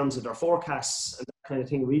deficits in terms of their forecasts and that kind of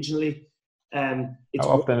thing regionally. How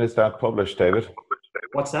often is that published, David?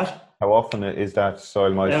 What's that? How often is that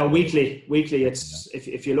soil moisture? Weekly. It's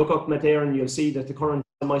if you look up Met Éireann, you'll see that the current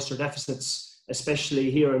soil moisture deficits,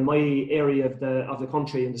 especially here in my area of the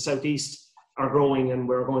country in the southeast, are growing, and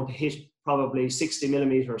we're going to hit probably 60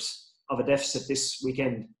 millimeters of a deficit this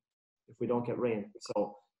weekend if we don't get rain.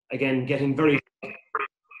 So again, getting very...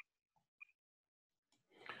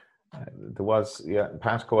 There was,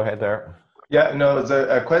 Pat, go ahead there. Yeah, no, there's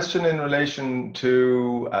a question in relation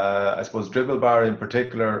to, I suppose, dribble bar in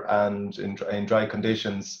particular, and in dry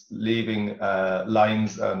conditions, leaving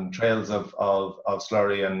lines and trails of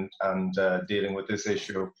slurry and dealing with this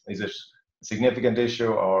issue. Is it a significant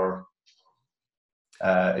issue, or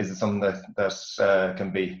is it something that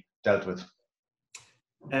can be dealt with?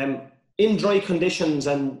 In dry conditions,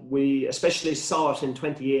 and we especially saw it in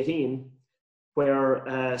 2018,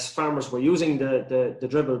 where farmers were using the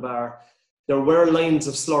dribble bar, there were lines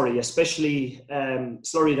of slurry, especially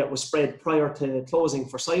slurry that was spread prior to closing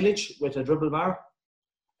for silage with a dribble bar.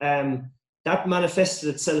 That manifested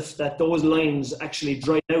itself that those lines actually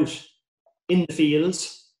dried out in the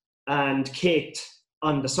fields and caked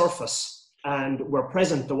on the surface and were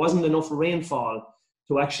present. There wasn't enough rainfall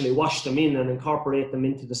to actually wash them in and incorporate them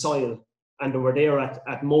into the soil, and they were there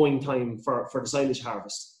at mowing time for the silage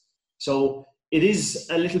harvest. So it is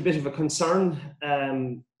a little bit of a concern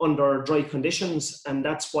under dry conditions, and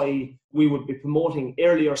that's why we would be promoting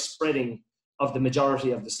earlier spreading of the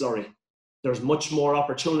majority of the slurry. There's much more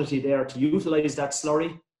opportunity there to utilize that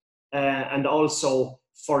slurry and also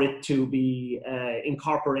for it to be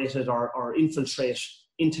incorporated or infiltrate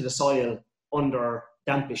into the soil under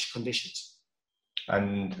dampish conditions.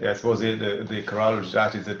 And I suppose the corollary to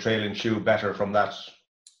that is the trail and shoe better from that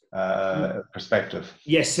perspective.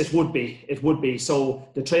 Yes, it would be. So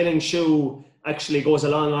the trailing shoe actually goes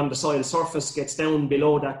along on the soil surface, gets down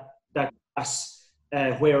below that grass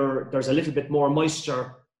where there's a little bit more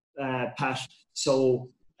moisture, Pat. So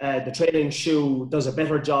the trailing shoe does a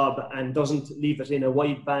better job and doesn't leave it in a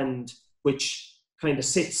wide band, which kind of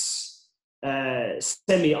sits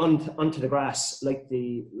semi onto the grass like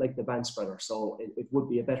the band spreader. So it would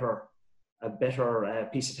be a better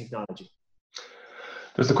piece of technology.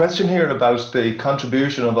 There's a question here about the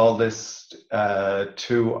contribution of all this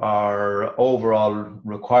to our overall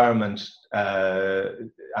requirement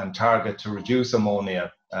and target to reduce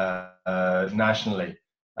ammonia nationally.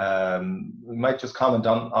 We might just comment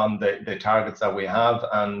on the targets that we have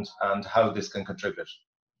and how this can contribute.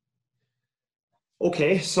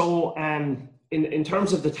 Okay, so in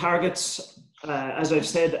terms of the targets, as I've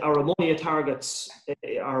said, our ammonia targets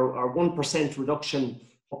are 1% reduction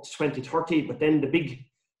up to 2030, but then the big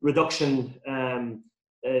reduction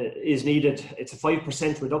is needed. It's a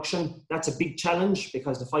 5% reduction. That's a big challenge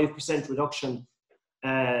because the 5% reduction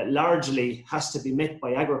largely has to be met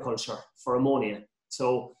by agriculture for ammonia.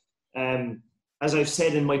 So as I've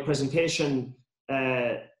said in my presentation,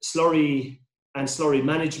 slurry and slurry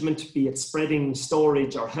management, be it spreading,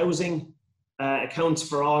 storage or housing, accounts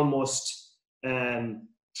for almost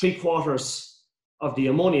 3/4 of the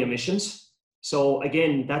ammonia emissions. So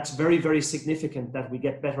again, that's very, very significant that we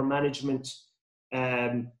get better management,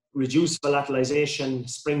 reduce volatilization,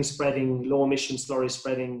 spring spreading, low emission slurry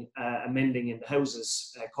spreading, amending in the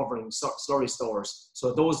houses, covering slurry stores.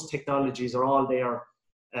 So those technologies are all there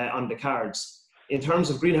on the cards. In terms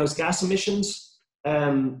of greenhouse gas emissions,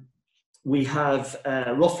 we have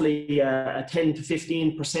roughly a 10 to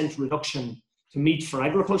 15% reduction to meet for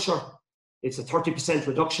agriculture. It's a 30%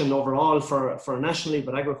 reduction overall for nationally,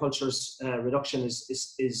 but agriculture's reduction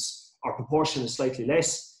is our proportion is slightly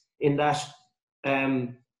less in that.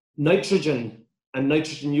 Nitrogen and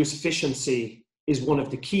nitrogen use efficiency is one of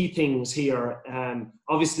the key things here.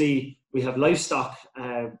 Obviously, we have livestock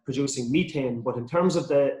producing methane, but in terms of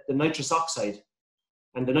the nitrous oxide,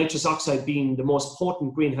 and the nitrous oxide being the most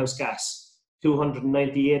potent greenhouse gas,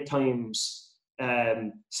 298 times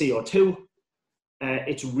CO2,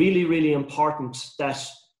 it's really, really important that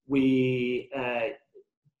we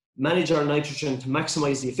manage our nitrogen to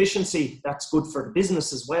maximize the efficiency. That's good for the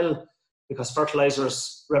business as well, because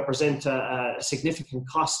fertilizers represent a significant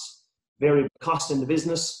cost, variable cost in the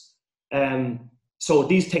business. So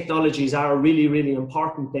these technologies are really, really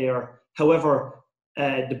important there. However,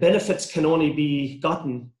 the benefits can only be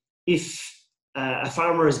gotten if a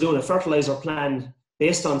farmer is doing a fertilizer plan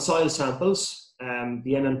based on soil samples.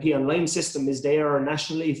 The NNP Online system is there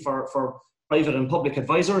nationally for private and public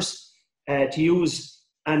advisors to use,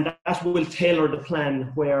 and that will tailor the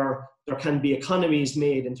plan where there can be economies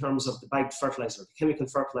made in terms of the bagged fertilizer, the chemical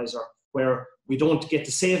fertilizer, where we don't get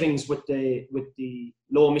the savings with the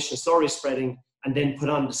low emission slurry spreading and then put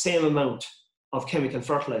on the same amount of chemical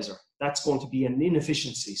fertilizer. That's going to be an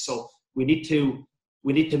inefficiency. So we need to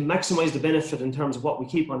maximize the benefit in terms of what we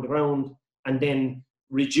keep on the ground, and then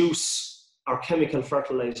reduce our chemical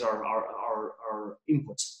fertilizer, our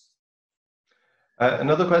inputs.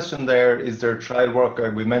 Another question there, is there trial work,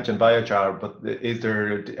 we mentioned biochar, but is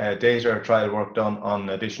there data or trial work done on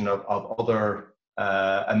addition of other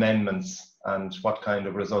amendments, and what kind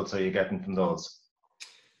of results are you getting from those?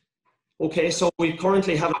 Okay, so we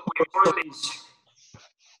currently have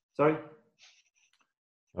sorry?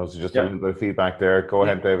 Just a little bit of feedback there. Go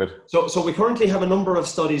ahead, David. So we currently have a number of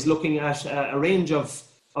studies looking at a range of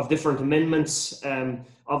different amendments.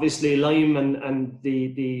 Obviously, lime and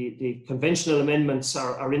the conventional amendments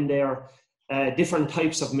are in there. Different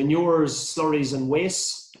types of manures, slurries and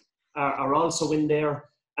wastes are also in there.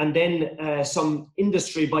 And then some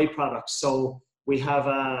industry byproducts. So we have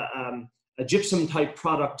a gypsum type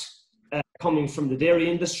product coming from the dairy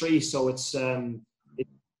industry. So it's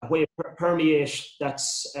a way of permeate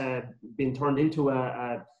that's been turned into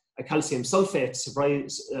a calcium sulfate,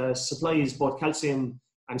 supplies both calcium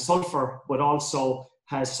and sulfur, but also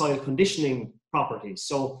has soil conditioning properties.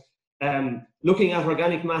 So looking at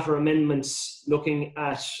organic matter amendments, looking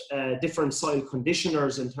at different soil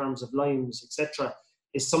conditioners in terms of limes, etc.,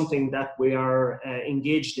 is something that we are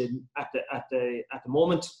engaged in at the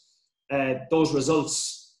moment. Those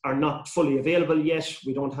results are not fully available yet.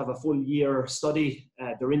 We don't have a full year study.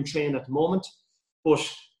 They're in train at the moment, but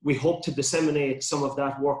we hope to disseminate some of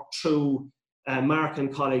that work through Mark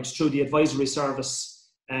and colleagues, through the advisory service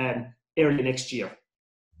early next year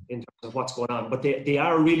in terms of what's going on. But they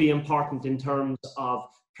are really important in terms of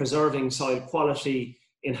preserving soil quality,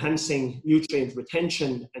 enhancing nutrient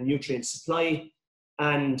retention and nutrient supply.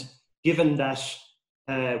 And given that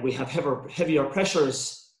we have heavier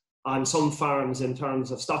pressures on some farms in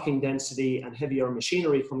terms of stocking density and heavier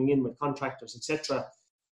machinery coming in with contractors, etc.,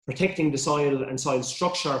 protecting the soil and soil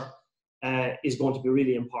structure is going to be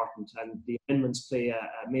really important, and the amendments play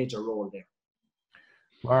a major role there.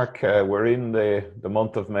 Mark, we're in the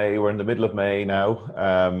month of May, we're in the middle of May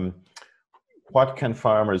now. What can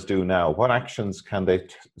farmers do now? What actions can they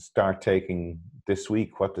start taking this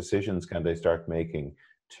week? What decisions can they start making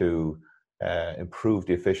to improve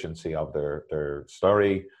the efficiency of their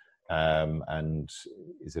slurry? And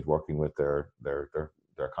is it working with their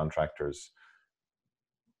contractors?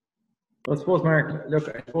 Well, I suppose, Mark, look,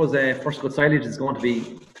 I suppose first cut silage is going to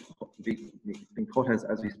be being cut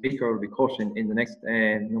as we speak, or will be cut in the next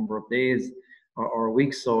number of days or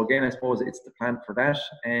weeks. So again, I suppose it's the plan for that.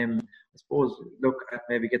 I suppose look at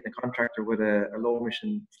maybe getting a contractor with a low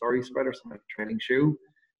emission slurry spreader, something like a trailing shoe.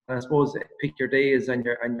 And I suppose pick your days and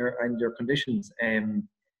your conditions.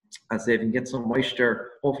 As they can get some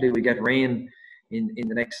moisture, hopefully we get rain in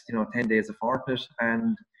the next 10 days, a fortnight,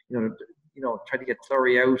 and try to get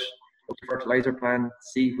slurry out, look at the fertilizer plan,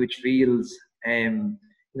 see which fields,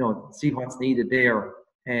 see what's needed there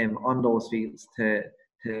on those fields to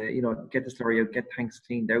get the slurry out, get tanks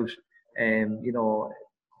cleaned out,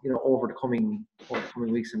 over the coming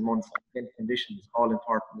weeks and months. Again, conditions all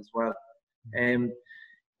important as well.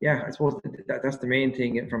 Yeah, I suppose that's the main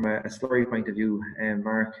thing from a slurry point of view,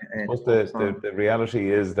 Mark. I suppose the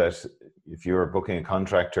reality is that if you're booking a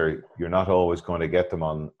contractor, you're not always going to get them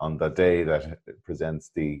on the day that presents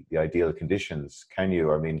the ideal conditions, can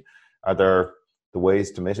you? I mean, are there the ways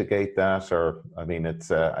to mitigate that? Or, I mean, it's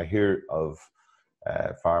I hear of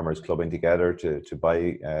farmers clubbing together to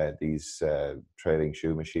buy these trailing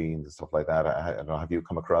shoe machines and stuff like that. I don't know, have you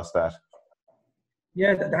come across that?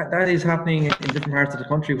 Yeah, that is happening in different parts of the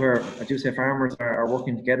country where, as you say, farmers are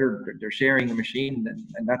working together. They're sharing a machine,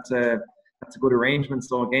 and that's a good arrangement.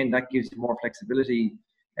 So again, that gives you more flexibility,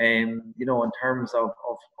 in terms of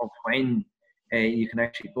when you can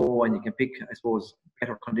actually go and you can pick, I suppose,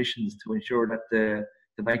 better conditions to ensure that the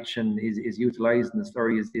nitrogen is utilised and the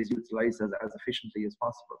slurry is utilised as efficiently as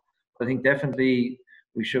possible. But I think definitely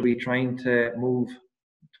we should be trying to move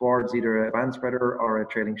towards either a band spreader or a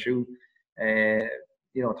trailing shoe,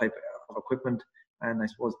 type of equipment, and I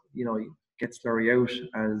suppose get slurry out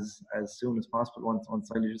as soon as possible once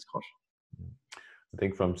silage is cut. I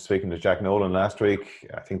think from speaking to Jack Nolan last week,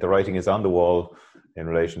 I think the writing is on the wall in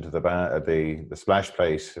relation to the splash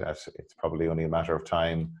plate. It's probably only a matter of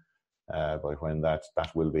time by when that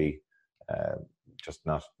will be just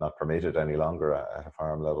not permitted any longer at a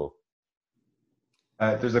farm level.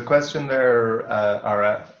 There's a question there,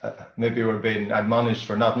 or maybe we're being admonished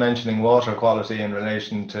for not mentioning water quality in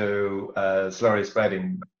relation to slurry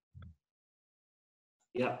spreading.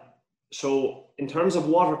 Yeah. So in terms of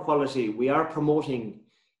water quality, we are promoting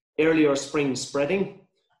earlier spring spreading,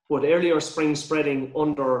 but earlier spring spreading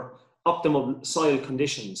under optimal soil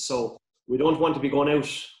conditions. So we don't want to be going out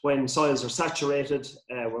when soils are saturated.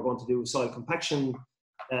 We're going to do soil compaction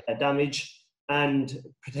damage and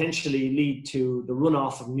potentially lead to the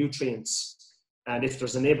runoff of nutrients. And if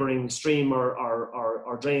there's a neighbouring stream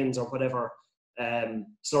or drains or whatever,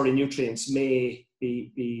 slurry nutrients may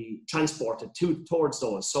be transported towards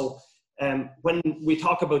those. So when we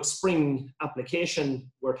talk about spring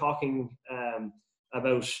application, we're talking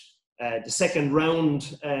about the second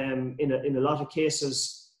round. In a lot of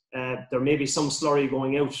cases, there may be some slurry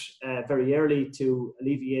going out very early to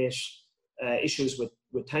alleviate issues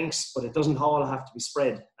with tanks, but it doesn't all have to be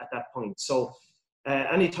spread at that point. So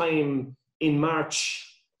anytime in March,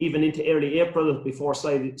 even into early April, before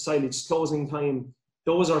silage closing time,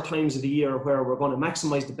 those are times of the year where we're going to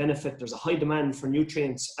maximize the benefit. There's a high demand for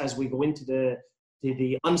nutrients as we go into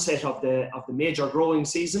the onset of the major growing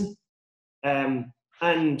season.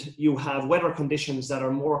 And you have weather conditions that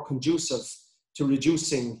are more conducive to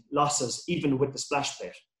reducing losses, even with the splash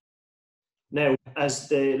plate. Now, as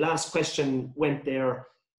the last question went there,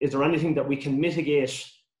 is there anything that we can mitigate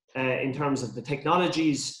in terms of the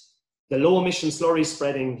technologies? The low emission slurry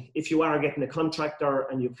spreading, if you are getting a contractor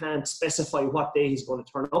and you can't specify what day he's going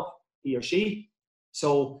to turn up, he or she.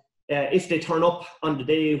 So if they turn up on the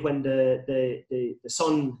day when the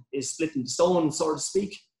sun is splitting the stone, so to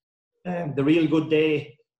speak, the real good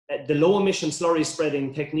day, the low emission slurry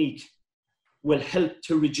spreading technique will help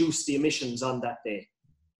to reduce the emissions on that day,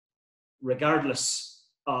 regardless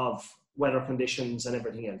of weather conditions and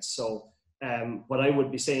everything else. So what I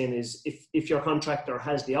would be saying is if your contractor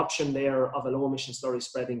has the option there of a low emission slurry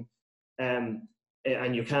spreading and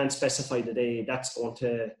you can't specify the day, that's going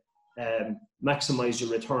to maximize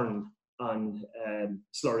your return on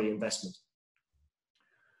slurry investment.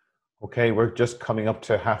 Okay, we're just coming up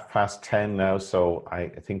to 10:30 now, so I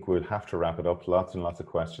think we'll have to wrap it up. Lots and lots of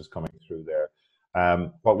questions coming through there.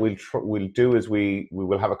 What we'll do is we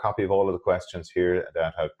will have a copy of all of the questions here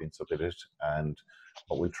that have been submitted, and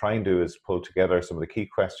what we'll try and do is pull together some of the key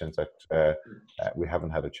questions that we haven't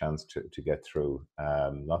had a chance to get through.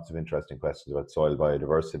 Lots of interesting questions about soil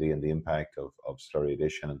biodiversity and the impact of slurry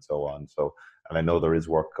addition and so on. So, and I know there is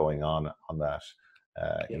work going on that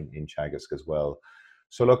in Teagasc as well.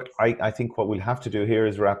 So look, I think what we'll have to do here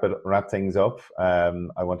is wrap things up.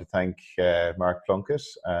 I want to thank Mark Plunkett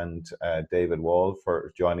and David Wall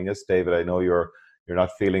for joining us. David, I know you're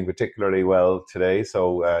not feeling particularly well today,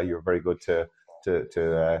 so you're very good to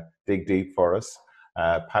dig deep for us.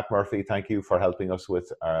 Pat Murphy, thank you for helping us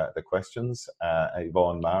with the questions.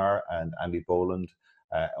 Yvonne Maher and Andy Boland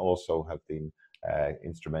also have been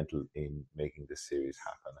instrumental in making this series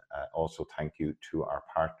happen. Also, thank you to our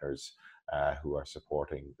partners who are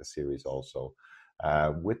supporting the series also.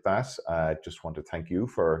 With that, I just want to thank you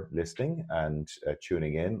for listening and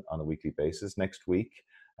tuning in on a weekly basis. Next week,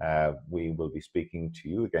 we will be speaking to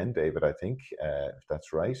you again, David, I think, if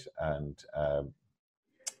that's right. And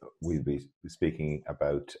we'll be speaking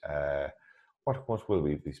about, what will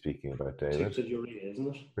we be speaking about, David? Protected urea,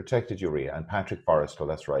 isn't it? Protected urea. And Patrick Forrestal,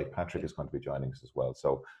 that's right. Patrick is going to be joining us as well.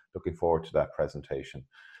 So looking forward to that presentation.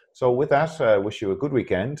 So with that, I wish you a good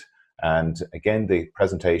weekend. And again, the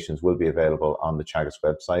presentations will be available on the Teagasc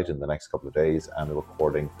website in the next couple of days, and the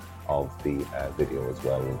recording of the video as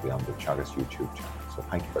well will be on the Teagasc YouTube channel. So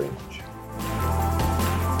thank you very much.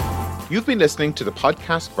 You've been listening to the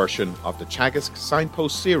podcast version of the Teagasc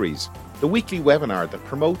Signpost series, the weekly webinar that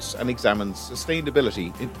promotes and examines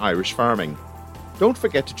sustainability in Irish farming. Don't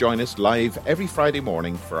forget to join us live every Friday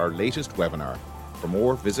morning for our latest webinar. For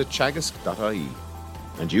more, visit teagasc.ie.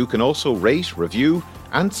 And you can also rate, review,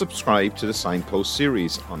 and subscribe to the Signpost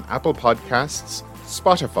series on Apple Podcasts,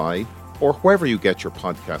 Spotify, or wherever you get your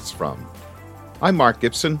podcasts from. I'm Mark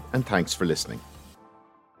Gibson, and thanks for listening.